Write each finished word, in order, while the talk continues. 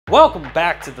Welcome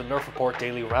back to the Nerf Report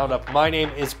Daily Roundup. My name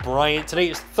is Brian. Today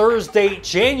is Thursday,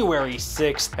 January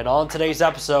 6th, and on today's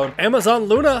episode, Amazon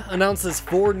Luna announces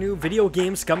 4 new video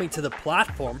games coming to the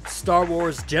platform. Star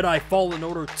Wars Jedi Fallen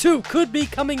Order 2 could be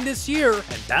coming this year,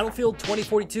 and Battlefield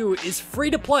 2042 is free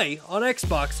to play on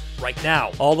Xbox right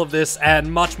now. All of this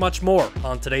and much, much more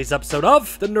on today's episode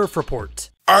of the Nerf Report.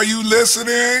 Are you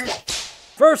listening?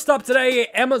 First up today,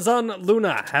 Amazon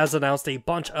Luna has announced a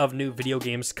bunch of new video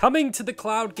games coming to the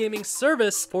cloud gaming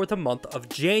service for the month of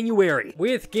January,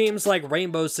 with games like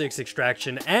Rainbow Six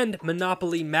Extraction and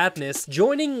Monopoly Madness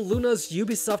joining Luna's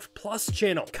Ubisoft Plus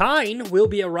channel. Kine will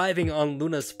be arriving on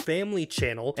Luna's family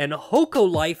channel, and Hoko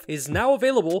Life is now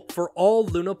available for all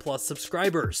Luna Plus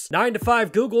subscribers.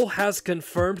 9to5 Google has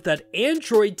confirmed that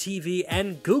Android TV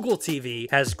and Google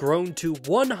TV has grown to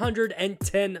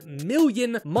 110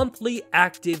 million monthly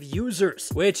active users,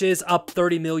 which is up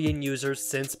 30 million users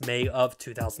since May of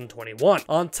 2021.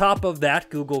 On top of that,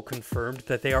 Google confirmed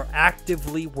that they are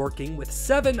actively working with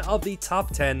 7 of the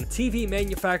top 10 TV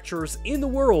manufacturers in the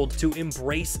world to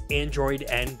embrace Android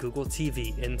and Google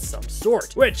TV in some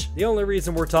sort, which the only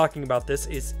reason we're talking about this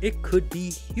is it could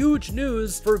be huge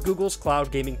news for Google's cloud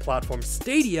gaming platform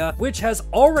Stadia, which has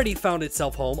already found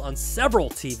itself home on several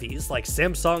TVs like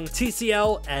Samsung,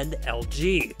 TCL, and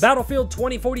LG. Battlefield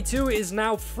 2042 is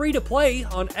now free to play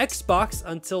on Xbox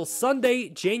until Sunday,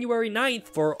 January 9th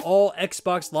for all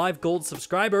Xbox Live Gold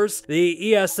subscribers.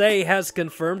 The ESA has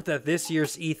confirmed that this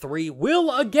year's E3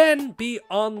 will again be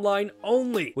online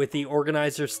only, with the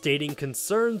organizers stating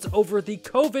concerns over the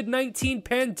COVID-19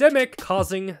 pandemic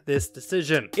causing this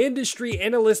decision. Industry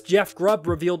analyst Jeff Grubb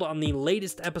revealed on the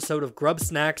latest episode of Grubb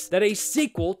Snacks that a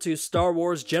sequel to Star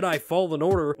Wars Jedi Fallen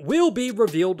Order will be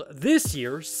revealed this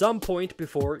year, some point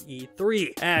before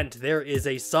E3, and there is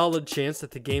a solid chance that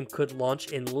the game could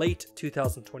launch in late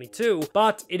 2022,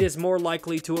 but it is more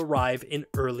likely to arrive in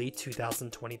early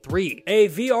 2023. A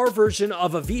VR version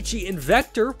of Avicii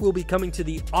Invector will be coming to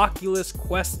the Oculus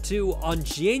Quest 2 on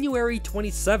January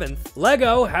 27th.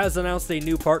 LEGO has announced a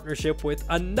new partnership with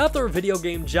another video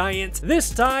game giant, this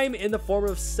time in the form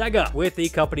of Sega, with the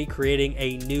company creating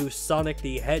a new Sonic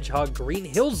the Hedgehog Green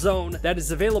Hill Zone that is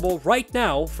available right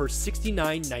now for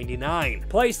 $69.99.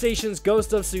 PlayStation's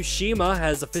Ghost of Tsushima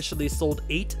has officially sold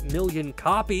 8 million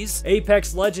copies.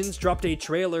 Apex Legends dropped a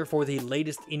trailer for the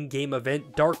latest in-game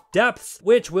event, Dark Depths,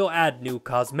 which will add new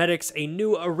cosmetics, a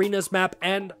new arenas map,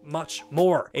 and much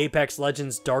more. Apex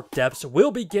Legends Dark Depths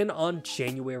will begin on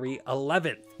January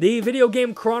 11th. The Video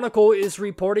Game Chronicle is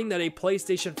reporting that a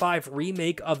PlayStation 5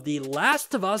 remake of The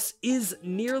Last of Us is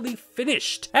nearly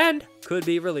finished and could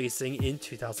be releasing in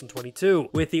 2022,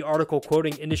 with the article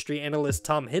quoting industry analyst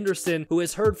Tom Henderson, who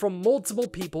has heard from multiple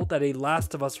people that a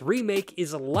Last of Us remake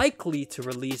is likely to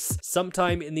release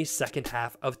sometime in the second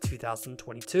half of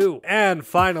 2022. And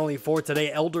finally for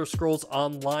today, Elder Scrolls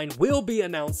Online will be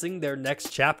announcing their next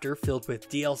chapter filled with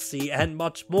DLC and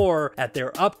much more at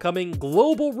their upcoming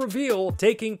global reveal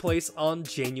taking place on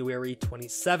January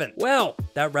 27th. Well,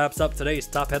 that wraps up today's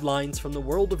top headlines from the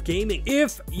world of gaming.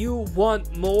 If you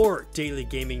want more daily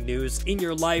gaming news in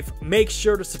your life, make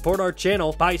sure to support our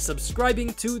channel by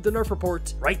subscribing to the Nerf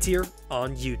Report right here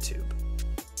on YouTube.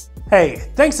 Hey,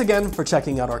 thanks again for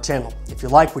checking out our channel. If you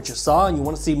like what you saw and you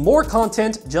want to see more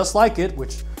content just like it,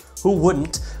 which who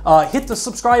wouldn't, hit the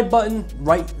subscribe button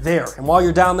right there. And while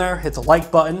you're down there, hit the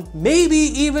like button. Maybe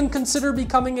even consider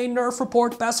becoming a Nerf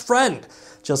Report best friend,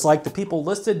 just like the people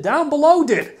listed down below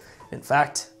did. In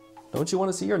fact, don't you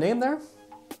want to see your name there?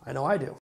 I know I do.